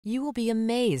You will be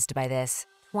amazed by this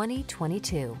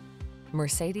 2022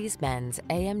 Mercedes-Benz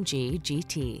AMG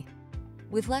GT.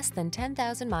 With less than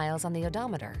 10,000 miles on the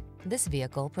odometer, this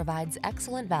vehicle provides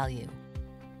excellent value.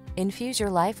 Infuse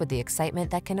your life with the excitement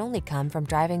that can only come from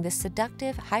driving this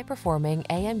seductive, high-performing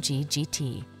AMG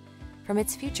GT. From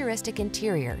its futuristic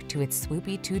interior to its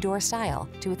swoopy two-door style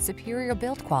to its superior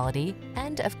build quality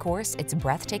and, of course, its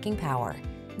breathtaking power,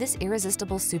 this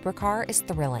irresistible supercar is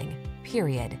thrilling,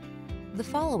 period. The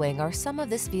following are some of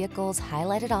this vehicle's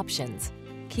highlighted options: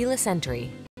 keyless entry,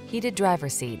 heated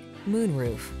driver's seat,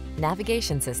 moonroof,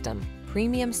 navigation system,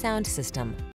 premium sound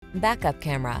system, backup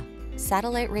camera,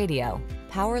 satellite radio,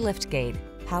 power liftgate,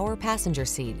 power passenger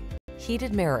seat,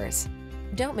 heated mirrors.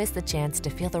 Don't miss the chance to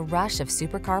feel the rush of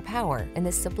supercar power in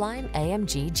this sublime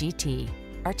AMG GT.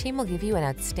 Our team will give you an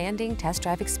outstanding test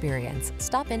drive experience.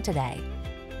 Stop in today.